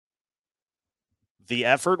The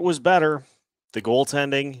effort was better. The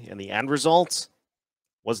goaltending and the end result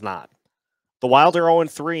was not. The Wild are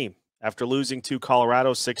 0-3 after losing to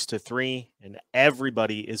Colorado 6-3, and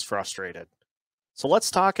everybody is frustrated. So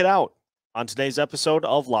let's talk it out on today's episode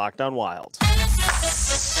of Locked on Wild.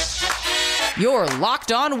 You're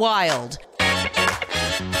Locked on Wild,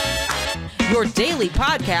 your daily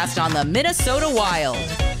podcast on the Minnesota Wild.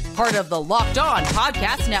 Part of the Locked On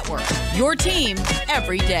Podcast Network, your team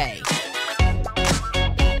every day.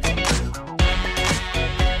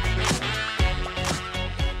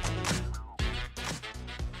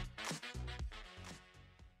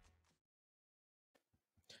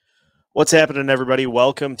 What's happening, everybody?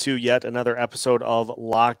 Welcome to yet another episode of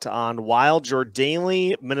Locked on Wild, your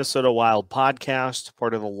daily Minnesota Wild podcast,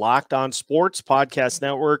 part of the Locked on Sports Podcast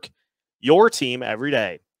Network, your team every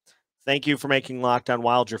day. Thank you for making Locked on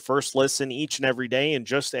Wild your first listen each and every day. And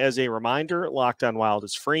just as a reminder, Locked on Wild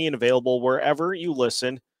is free and available wherever you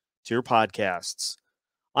listen to your podcasts.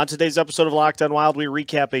 On today's episode of Locked on Wild, we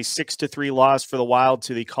recap a 6-3 loss for the Wild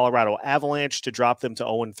to the Colorado Avalanche to drop them to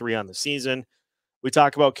 0-3 on the season. We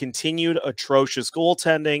talk about continued atrocious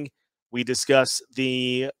goaltending. We discuss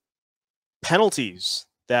the penalties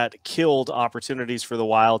that killed opportunities for the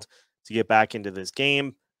Wild to get back into this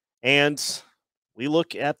game. And we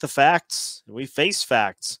look at the facts, and we face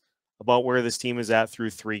facts about where this team is at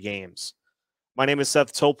through 3 games. My name is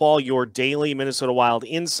Seth Topal, your daily Minnesota Wild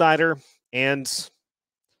insider. And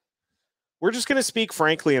we're just going to speak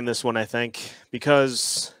frankly in this one, I think,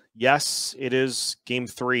 because, yes, it is game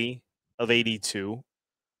 3 of 82,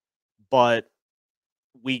 but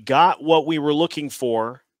we got what we were looking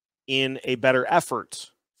for in a better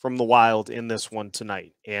effort from the Wild in this one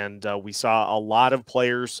tonight. And we saw a lot of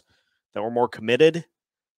players that were more committed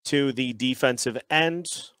to the defensive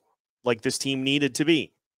end like this team needed to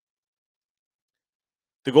be.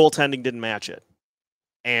 The goaltending didn't match it.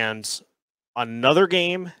 And another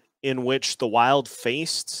game in which the Wild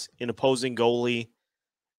faced an opposing goalie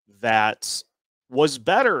that was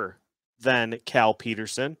better than Cal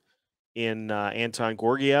Peterson in Anton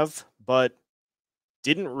Georgiev, but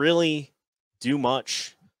didn't really do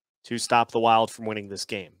much to stop the Wild from winning this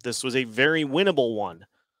game. This was a very winnable one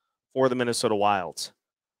for the Minnesota Wild,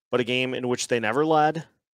 but a game in which they never led,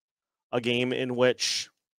 a game in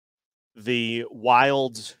which the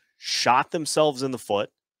Wild shot themselves in the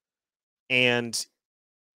foot and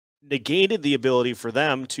negated the ability for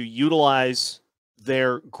them to utilize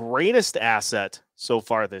their greatest asset so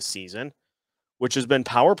far this season, which has been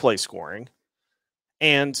power play scoring.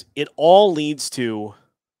 And it all leads to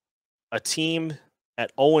a team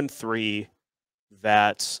at 0-3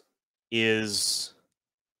 that is,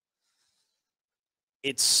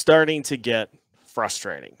 it's starting to get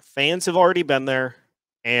frustrating. Fans have already been there,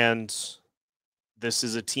 and this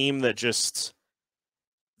is a team that just,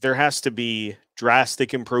 there has to be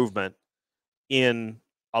drastic improvement in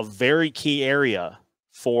a very key area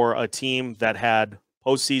for a team that had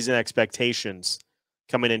postseason expectations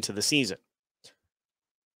coming into the season.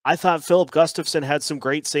 I thought Filip Gustavsson had some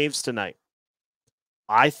great saves tonight.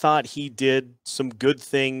 I thought he did some good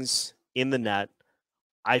things in the net.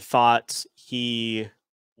 I thought he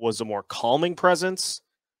was a more calming presence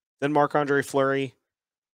than Marc-Andre Fleury.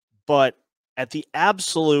 But at the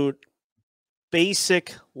absolute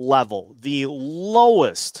basic level, the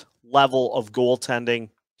lowest level of goaltending,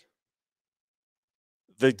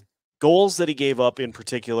 the goals that he gave up in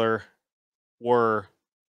particular were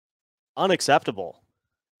unacceptable.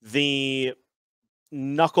 The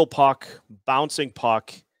knuckle puck, bouncing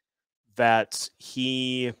puck that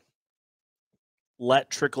he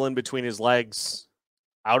let trickle in between his legs,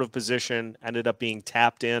 out of position, ended up being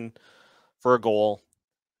tapped in for a goal.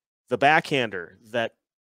 The backhander that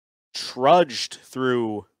trudged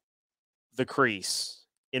through the crease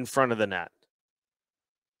in front of the net.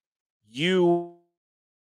 You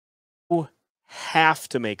have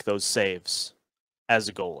to make those saves as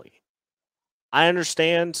a goalie. I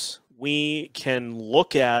understand we can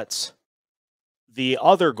look at the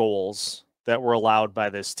other goals that were allowed by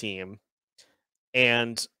this team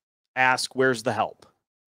and ask, where's the help?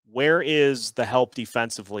 Where is the help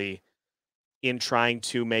defensively in trying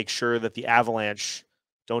to make sure that the Avalanche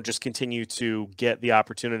don't just continue to get the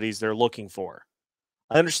opportunities they're looking for?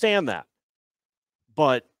 I understand that.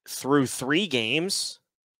 But through 3 games,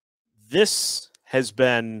 this has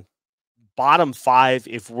been bottom 5,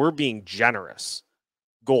 if we're being generous,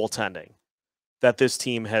 goaltending that this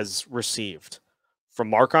team has received from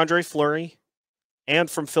Marc-Andre Fleury and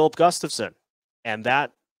from Filip Gustavsson. And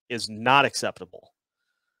that is not acceptable.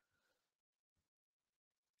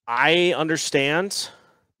 I understand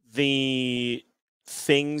the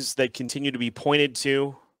things that continue to be pointed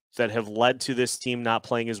to that have led to this team not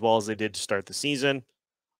playing as well as they did to start the season.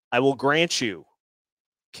 I will grant you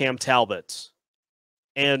Cam Talbot.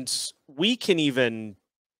 And we can even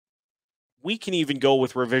go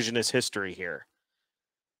with revisionist history here.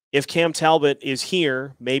 If Cam Talbot is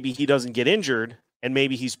here, maybe he doesn't get injured, and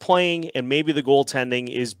maybe he's playing, and maybe the goaltending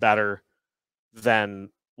is better than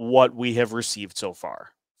what we have received so far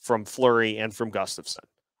from Fleury and from Gustavsson.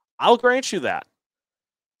 I'll grant you that.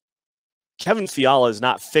 Kevin Fiala is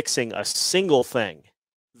not fixing a single thing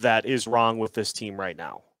that is wrong with this team right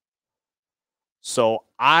now. So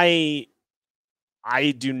I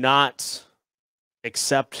do not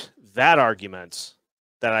accept that argument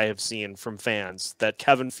that I have seen from fans that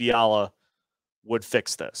Kevin Fiala would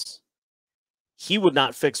fix this. He would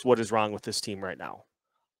not fix what is wrong with this team right now.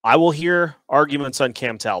 I will hear arguments on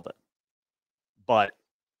Cam Talbot, but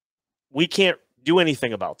we can't do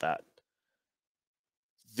anything about that.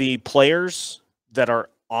 The players that are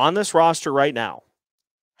on this roster right now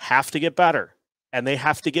have to get better, and they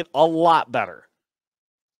have to get a lot better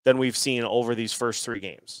than we've seen over these first 3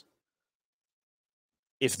 games.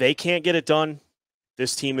 If they can't get it done,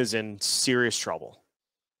 this team is in serious trouble.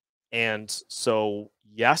 And so,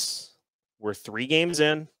 yes, we're 3 games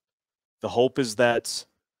in. The hope is that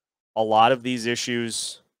a lot of these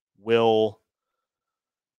issues will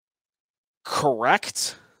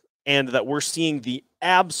correct and that we're seeing the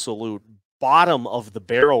absolute bottom of the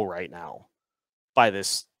barrel right now by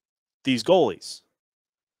these goalies.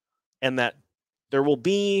 And that there will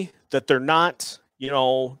be that they're not,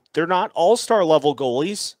 they're not all-star level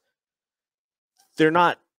goalies. They're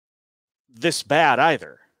not this bad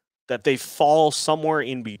either, that they fall somewhere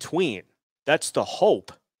in between. That's the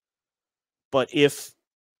hope. But if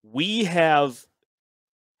we have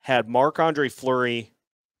had Marc-Andre Fleury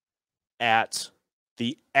at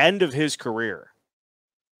the end of his career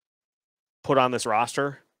put on this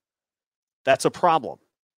roster, that's a problem.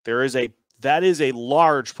 That is a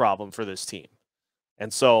large problem for this team.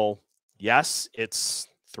 And so, yes, it's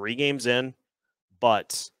 3 games in,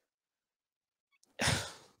 but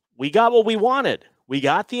we got what we wanted. We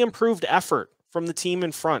got the improved effort from the team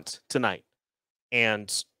in front tonight.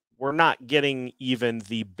 And we're not getting even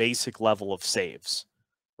the basic level of saves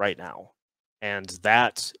right now. And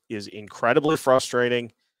that is incredibly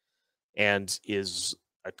frustrating and is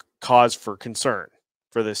a cause for concern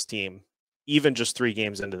for this team, even just 3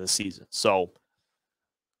 games into the season. So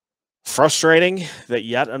frustrating that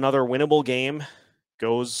yet another winnable game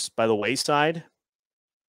goes by the wayside.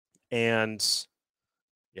 And,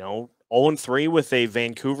 0-3 with a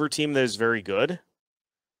Vancouver team that is very good,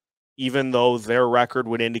 even though their record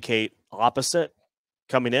would indicate opposite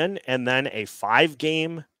coming in, and then a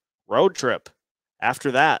 5-game road trip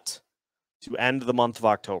after that to end the month of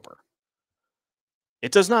October.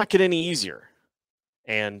 It does not get any easier.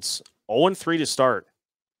 And 0-3 to start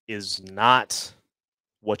is not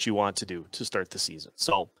what you want to do to start the season.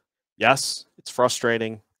 So, yes, it's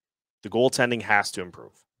frustrating. The goaltending has to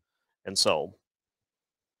improve. And so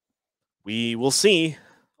we will see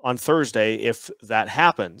on Thursday if that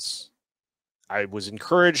happens. I was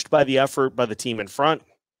encouraged by the effort by the team in front,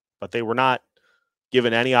 but they were not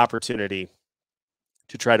given any opportunity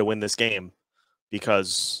to try to win this game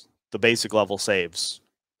because the basic level saves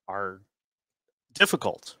are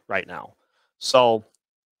difficult right now. So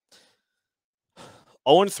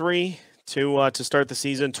 0-3 to start the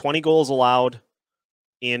season, 20 goals allowed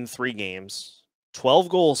in 3 games, 12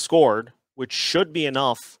 goals scored, which should be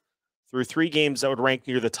enough through 3 games that would rank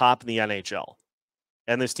near the top in the NHL.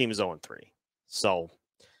 And this team is 0-3. So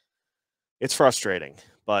it's frustrating,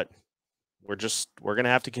 but we're going to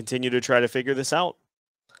have to continue to try to figure this out.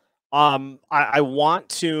 I want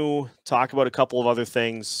to talk about a couple of other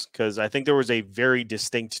things because I think there was a very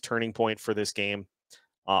distinct turning point for this game.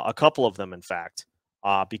 A couple of them, in fact,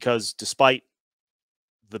 because despite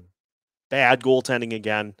the bad goaltending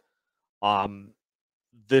again,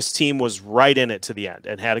 this team was right in it to the end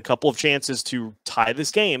and had a couple of chances to tie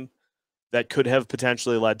this game that could have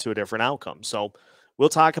potentially led to a different outcome. So we'll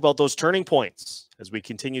talk about those turning points as we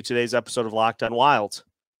continue today's episode of Locked On Wild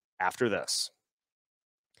after this.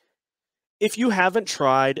 If you haven't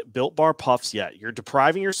tried Built Bar Puffs yet, you're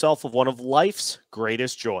depriving yourself of one of life's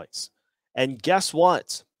greatest joys. And guess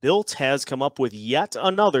what? Built has come up with yet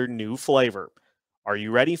another new flavor. Are you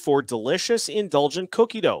ready for delicious, indulgent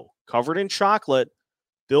cookie dough covered in chocolate?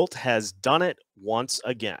 Built has done it once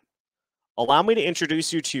again. Allow me to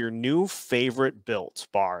introduce you to your new favorite Built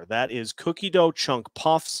bar. That is cookie dough chunk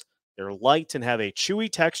puffs. They're light and have a chewy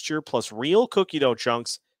texture plus real cookie dough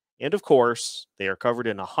chunks. And of course, they are covered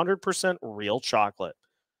in 100% real chocolate.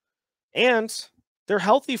 And they're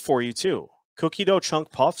healthy for you too. Cookie dough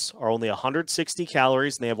chunk puffs are only 160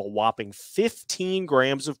 calories and they have a whopping 15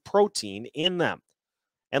 grams of protein in them.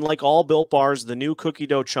 And like all Built bars, the new cookie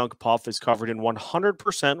dough chunk puff is covered in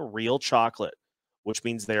 100% real chocolate, which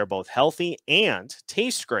means they are both healthy and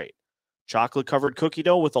taste great. Chocolate covered cookie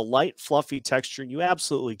dough with a light, fluffy texture. You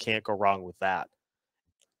absolutely can't go wrong with that.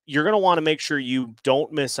 You're going to want to make sure you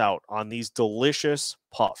don't miss out on these delicious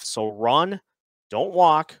puffs. So don't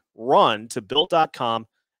walk, run to built.com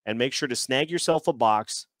and make sure to snag yourself a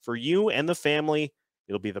box for you and the family.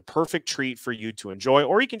 It'll be the perfect treat for you to enjoy,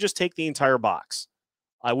 or you can just take the entire box.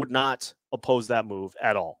 I would not oppose that move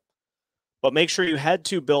at all. But make sure you head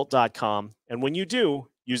to built.com, and when you do,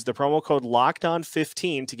 use the promo code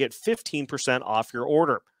LOCKEDON15 to get 15% off your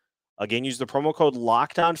order. Again, use the promo code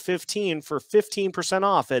LOCKEDON15 for 15%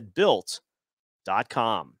 off at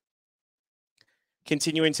built.com.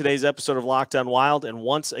 Continuing today's episode of Locked On Wild, and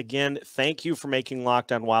once again, thank you for making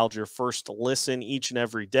Locked On Wild your first listen each and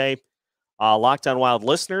every day. Locked On Wild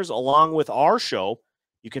listeners, along with our show,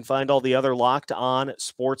 you can find all the other Locked On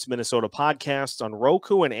Sports Minnesota podcasts on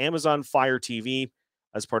Roku and Amazon Fire TV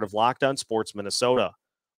as part of Locked On Sports Minnesota.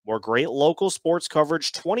 More great local sports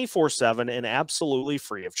coverage 24/7 and absolutely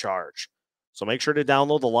free of charge. So make sure to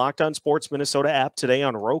download the Locked On Sports Minnesota app today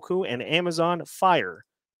on Roku and Amazon Fire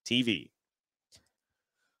TV.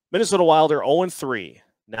 Minnesota Wild are 0-3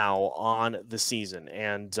 now on the season,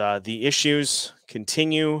 and the issues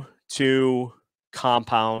continue to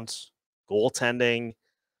compound. Goaltending.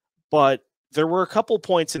 But there were a couple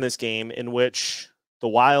points in this game in which the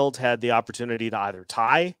Wild had the opportunity to either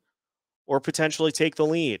tie or potentially take the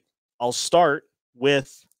lead. I'll start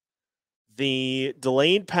with the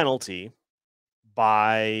delayed penalty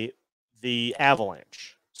by the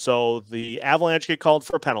Avalanche. So the Avalanche get called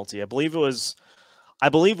for a penalty. I believe it was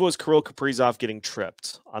Kirill Kaprizov getting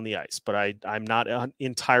tripped on the ice, but I'm not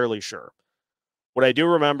entirely sure. What I do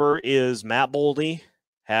remember is Matt Boldy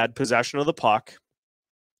had possession of the puck.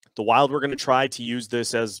 The Wild were going to try to use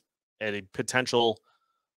this as a potential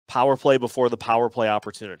power play before the power play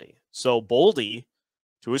opportunity. So Boldy,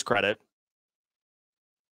 to his credit,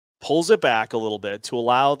 pulls it back a little bit to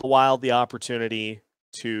allow the Wild the opportunity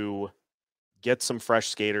to get some fresh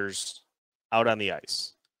skaters out on the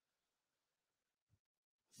ice.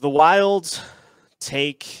 The Wild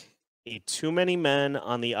take a too many men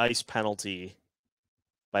on the ice penalty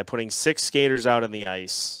by putting 6 skaters out on the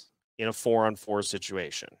ice in a 4-on-4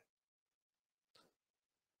 situation.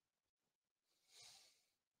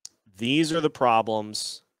 These are the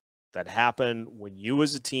problems that happen when you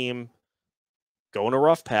as a team go in a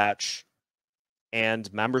rough patch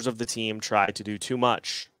and members of the team try to do too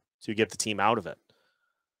much to get the team out of it.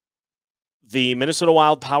 The Minnesota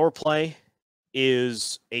Wild power play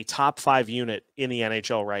is a top 5 unit in the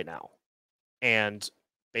NHL right now. And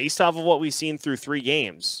based off of what we've seen through 3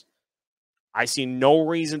 games, I see no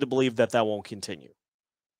reason to believe that won't continue.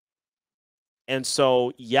 And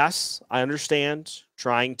so, yes, I understand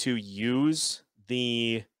trying to use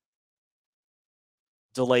the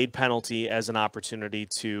delayed penalty as an opportunity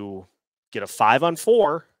to get a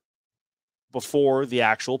 5-on-4 before the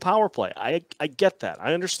actual power play. I get that.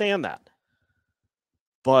 I understand that.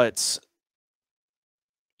 But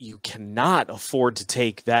you cannot afford to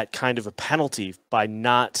take that kind of a penalty by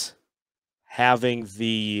not having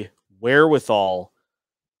the wherewithal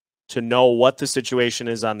to know what the situation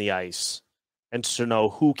is on the ice and to know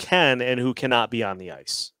who can and who cannot be on the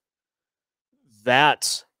ice.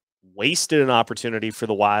 That wasted an opportunity for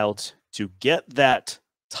the Wild to get that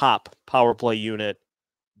top power play unit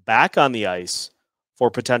back on the ice for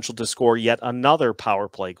potential to score yet another power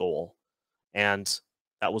play goal. And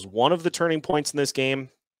that was one of the turning points in this game,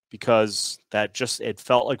 because it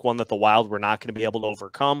felt like one that the Wild were not going to be able to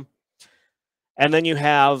overcome. And then you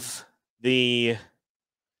have the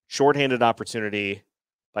shorthanded opportunity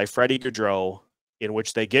by Freddie Gaudreau, in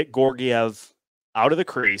which they get Georgiev out of the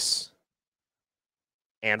crease,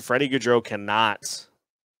 and Freddie Gaudreau cannot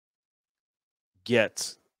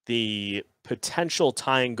get the potential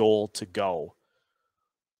tying goal to go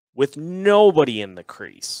with nobody in the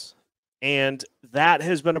crease. And that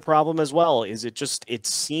has been a problem as well. It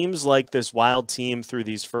seems like this Wild team through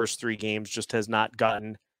these first 3 games just has not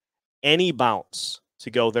gotten any bounce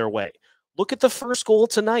to go their way. Look at the first goal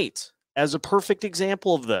tonight as a perfect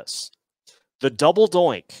example of this. The double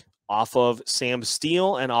doink off of Sam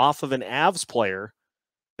Steele and off of an Avs player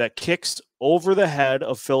that kicks over the head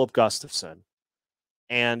of Filip Gustavsson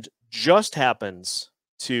and just happens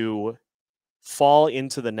to fall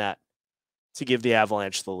into the net to give the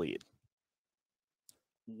Avalanche the lead.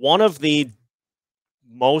 One of the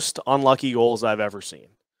most unlucky goals I've ever seen.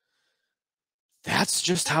 That's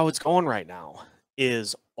just how it's going right now,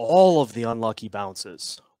 is all of the unlucky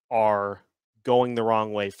bounces are going the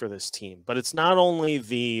wrong way for this team. But it's not only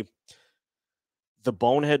the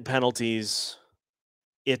bonehead penalties,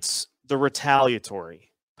 it's the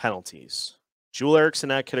retaliatory penalties. Joel Eriksson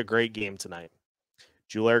had a great game tonight.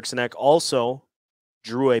 Joel Eriksson also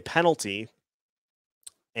drew a penalty,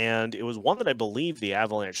 and it was one that I believe the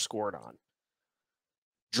Avalanche scored on.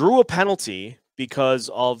 Drew a penalty because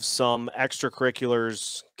of some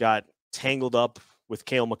extracurriculars, got tangled up with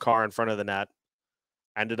Cale Makar in front of the net,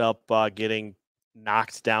 ended up getting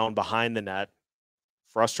knocked down behind the net,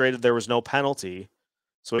 frustrated there was no penalty,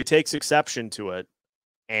 so he takes exception to it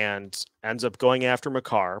and ends up going after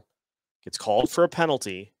Makar, gets called for a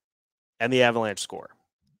penalty, and the Avalanche score.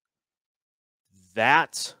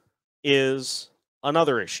 That is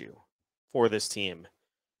another issue for this team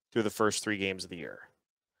through the first 3 games of the year.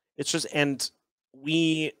 It's just, and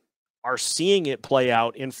we are seeing it play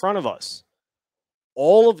out in front of us.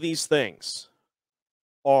 All of these things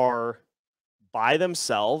are by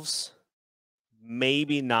themselves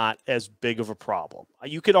maybe not as big of a problem.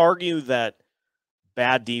 You could argue that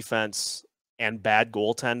bad defense and bad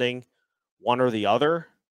goaltending, one or the other,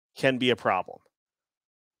 can be a problem.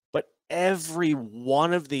 But every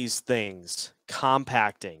one of these things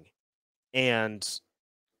compacting and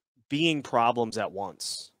being problems at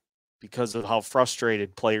once because of how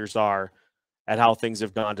frustrated players are at how things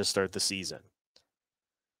have gone to start the season.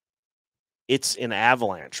 It's an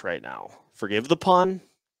avalanche right now. Forgive the pun.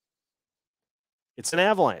 It's an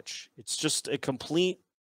avalanche. It's just a complete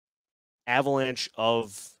avalanche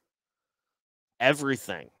of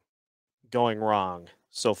everything going wrong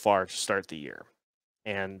so far to start the year.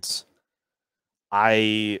 And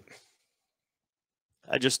I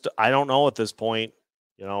don't know at this point.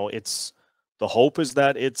 You know, it's the hope is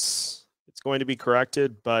that it's going to be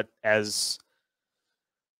corrected, but as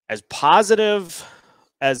positive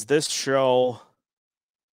as this show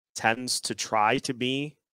tends to try to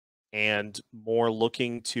be and more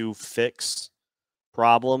looking to fix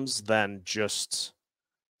problems than just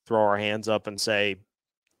throw our hands up and say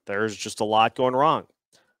there's just a lot going wrong.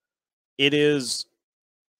 It is,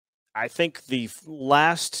 I think the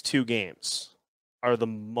last 2 games are the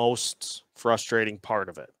most frustrating part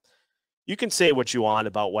of it. You can say what you want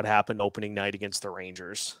about what happened opening night against the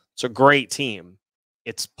Rangers. It's a great team.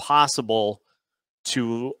 It's possible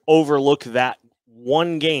to overlook that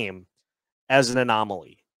one game as an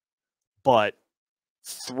anomaly. But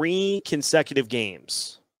 3 consecutive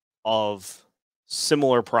games of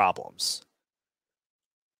similar problems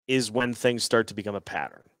is when things start to become a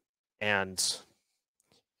pattern. And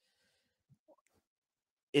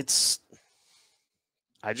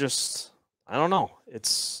I don't know.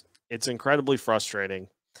 It's incredibly frustrating.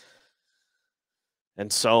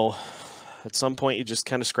 And so at some point you just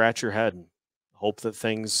kind of scratch your head and hope that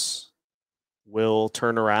things will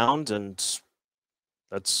turn around, and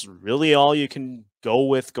that's really all you can go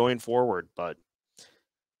with going forward. But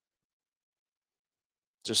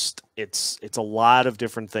just it's a lot of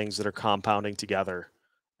different things that are compounding together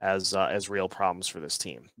as real problems for this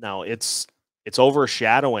team. Now it's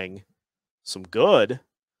overshadowing some good,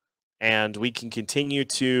 and we can continue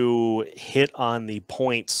to hit on the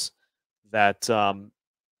points that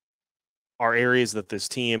are areas that this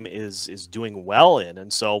team is doing well in.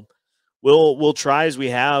 And so we'll try, as we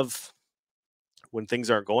have when things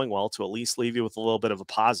aren't going well, to at least leave you with a little bit of a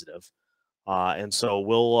positive. And so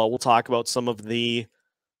we'll talk about some of the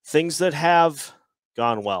things that have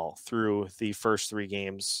gone well through the first 3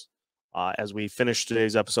 games as we finish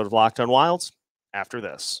today's episode of Locked On Wilds after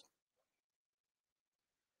this.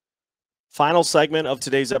 Final segment of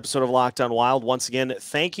today's episode of Locked On Wild. Once again,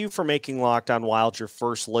 thank you for making Locked On Wild your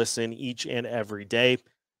first listen each and every day.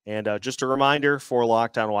 And just a reminder for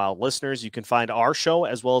Locked On Wild listeners, you can find our show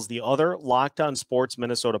as well as the other Locked On Sports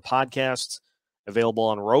Minnesota podcasts available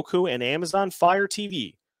on Roku and Amazon Fire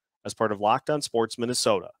TV as part of Locked On Sports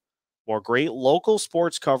Minnesota. More great local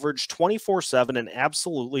sports coverage 24/7 and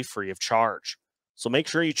absolutely free of charge. So make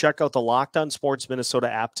sure you check out the Locked On Sports Minnesota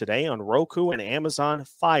app today on Roku and Amazon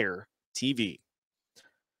Fire TV.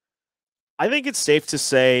 I think it's safe to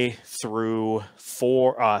say through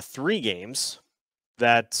 3 games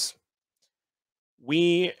that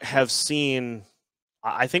we have seen,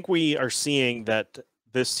 I think we are seeing that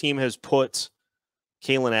this team has put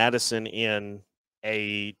Calen Addison in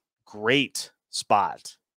a great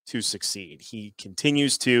spot to succeed. He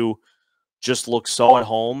continues to just look so at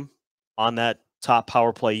home on that top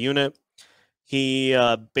power play unit. He,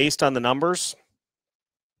 based on the numbers,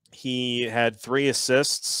 he had 3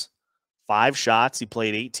 assists, 5 shots. He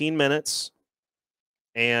played 18 minutes.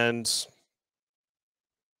 And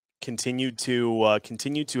continued to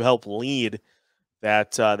help lead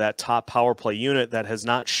that top power play unit that has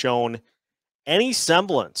not shown any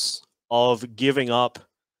semblance of giving up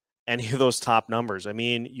any of those top numbers. I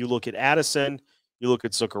mean, you look at Addison, you look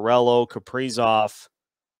at Zuccarello, Kaprizov,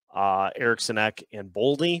 Eriksson Ek, and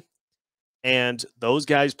Boldy, and those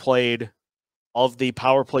guys played, of the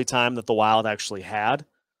power play time that the Wild actually had,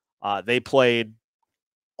 they played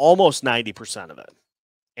almost 90% of it.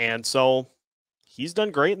 And so he's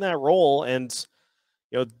done great in that role. And,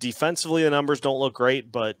 defensively, the numbers don't look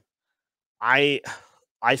great, but I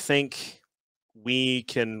think we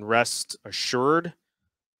can rest assured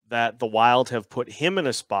that the Wild have put him in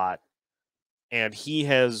a spot, and he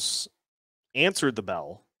has answered the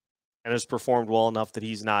bell and has performed well enough that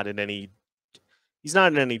he's not in any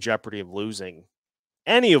jeopardy of losing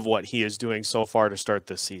any of what he is doing so far to start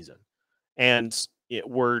this season. And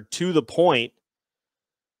we're to the point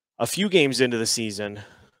a few games into the season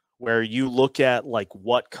where you look at like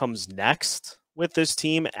what comes next with this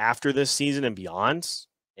team after this season and beyond,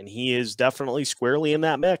 and he is definitely squarely in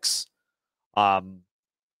that mix. I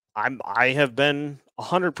have been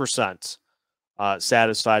 100%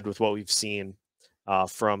 satisfied with what we've seen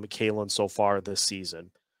from Kalen so far this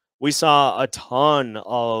season. We saw a ton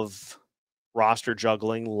of roster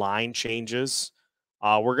juggling, line changes.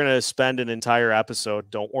 We're going to spend an entire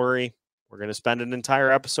episode, don't worry, we're going to spend an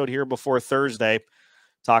entire episode here before Thursday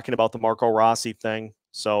talking about the Marco Rossi thing.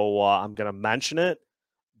 So I'm going to mention it,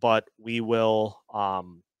 but we will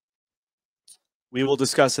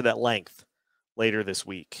discuss it at length later this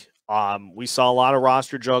week. We saw a lot of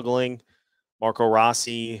roster juggling. Marco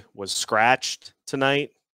Rossi was scratched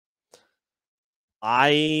tonight.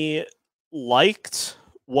 I liked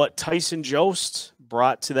what Tyson Jost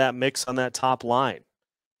brought to that mix on that top line.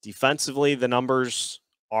 Defensively, the numbers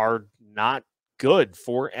are not good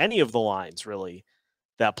for any of the lines, really,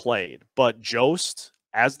 that played. But Jost,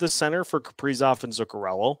 as the center for Kaprizov and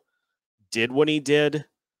Zuccarello, did what he did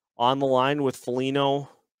on the line with Foligno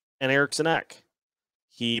and Eriksson Ek.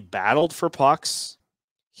 He battled for pucks.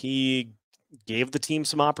 He gave the team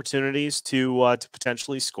some opportunities to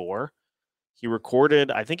potentially score.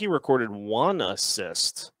 I think he recorded one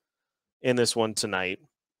assist in this one tonight,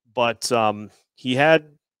 but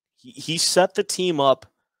he set the team up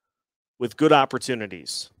with good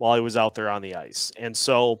opportunities while he was out there on the ice. And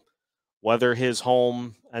so whether his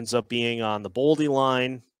home ends up being on the Boldy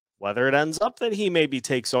line, whether it ends up that he maybe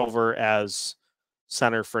takes over as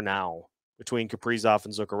center for now between Kaprizov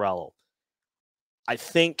and Zuccarello, I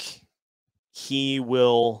think he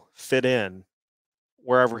will fit in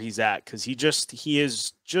wherever he's at, because he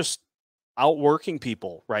is just outworking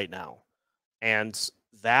people right now. And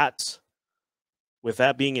that, with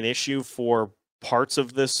that being an issue for parts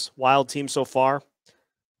of this Wild team so far,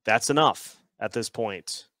 that's enough at this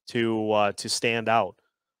point to stand out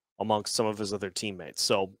amongst some of his other teammates.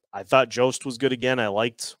 So I thought Jost was good again. I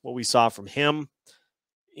liked what we saw from him.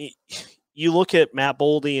 You look at Matt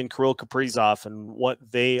Boldy and Kirill Kaprizov and what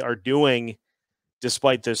they are doing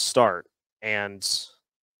despite this start, and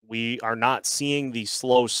we are not seeing the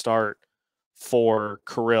slow start for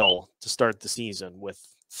Kirill to start the season with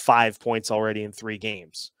 5 points already in 3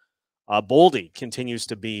 games. Boldy continues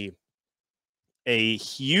to be a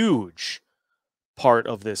huge part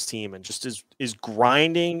of this team and just is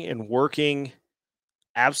grinding and working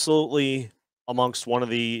absolutely amongst one of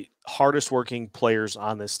the hardest working players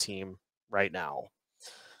on this team right now.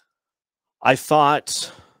 I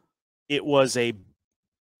thought it was a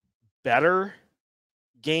better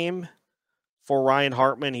game for Ryan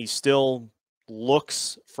Hartman. He still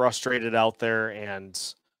looks frustrated out there, and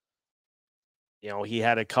he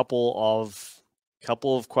had a couple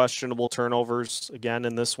of questionable turnovers again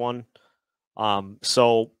in this one.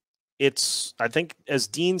 So it's, I think, as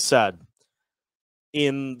Dean said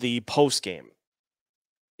in the post game,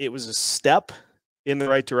 it was a step in the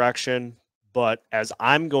right direction, but as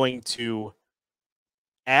I'm going to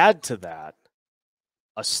add to that,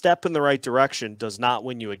 a step in the right direction does not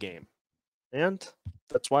win you a game. And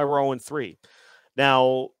that's why we're 0-3.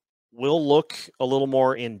 Now, we'll look a little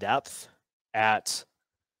more in depth at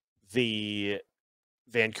the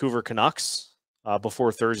Vancouver Canucks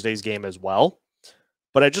before Thursday's game as well.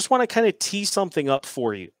 But I just want to kind of tee something up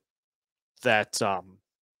for you that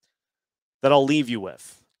I'll leave you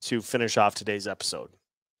with to finish off today's episode.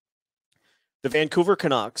 The Vancouver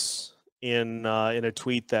Canucks, in a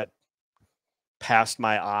tweet that passed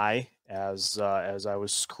my eye as I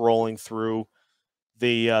was scrolling through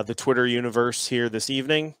the Twitter universe here this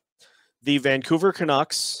evening, the Vancouver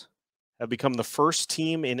Canucks have become the first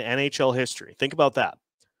team in NHL history. Think about that.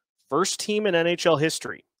 First team in NHL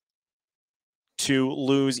history to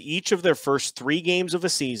lose each of their first 3 games of a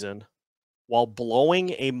season while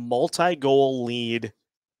blowing a multi-goal lead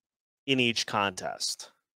in each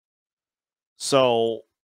contest. So,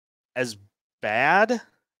 as bad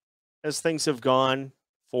as things have gone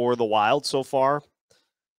for the Wild so far,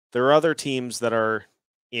 there are other teams that are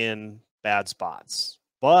in bad spots.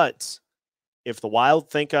 But if the Wild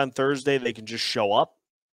think on Thursday they can just show up,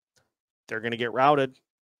 they're going to get routed.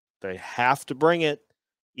 They have to bring it,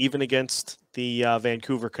 even against the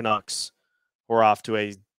Vancouver Canucks, who are off to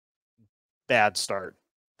a bad start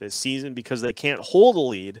this season because they can't hold a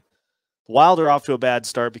lead. The Wild are off to a bad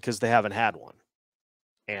start because they haven't had one,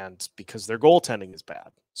 and because their goaltending is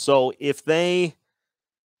bad. So if they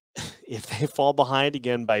fall behind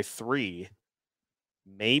again by 3,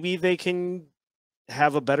 maybe they can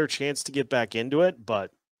have a better chance to get back into it,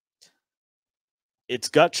 but it's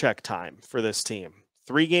gut check time for this team.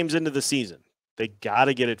 3 games into the season, they got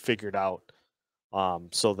to get it figured out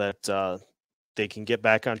so that they can get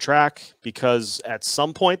back on track, because at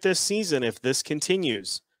some point this season, if this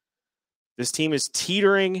continues, this team is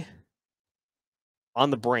teetering on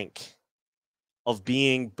the brink of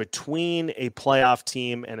being between a playoff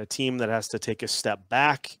team and a team that has to take a step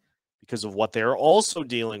back because of what they're also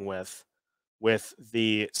dealing with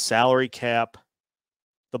the salary cap,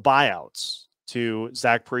 the buyouts to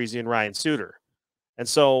Zach Parise and Ryan Suter. And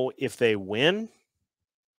so if they win,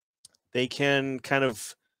 they can kind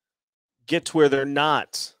of get to where they're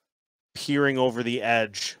not peering over the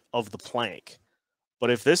edge of the plank. But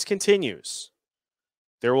if this continues,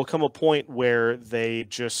 there will come a point where they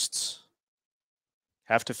just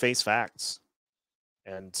have to face facts.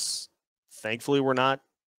 And thankfully, we're not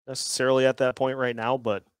necessarily at that point right now,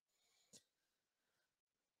 but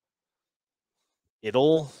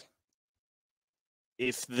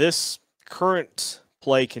if this current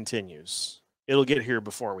play continues, it'll get here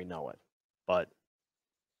before we know it. But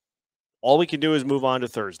all we can do is move on to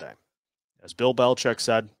Thursday. As Bill Belichick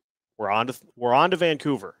said, we're on to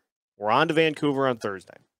Vancouver. We're on to Vancouver on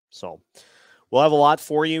Thursday. So we'll have a lot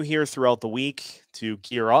for you here throughout the week to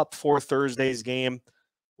gear up for Thursday's game.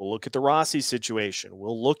 We'll look at the Rossi situation.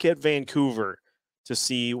 We'll look at Vancouver to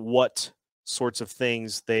see what sorts of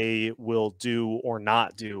things they will do or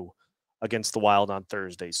not do against the Wild on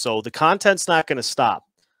Thursday. So the content's not going to stop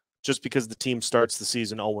just because the team starts the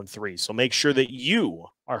season 0-3. So make sure that you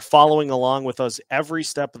are following along with us every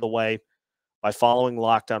step of the way by following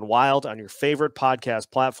Locked On Wild on your favorite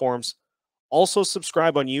podcast platforms. Also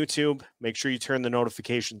subscribe on YouTube. Make sure you turn the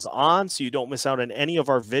notifications on so you don't miss out on any of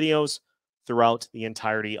our videos throughout the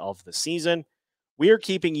entirety of the season. We are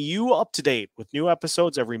keeping you up to date with new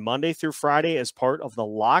episodes every Monday through Friday as part of the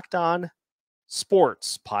Locked On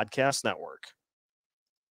Sports Podcast Network.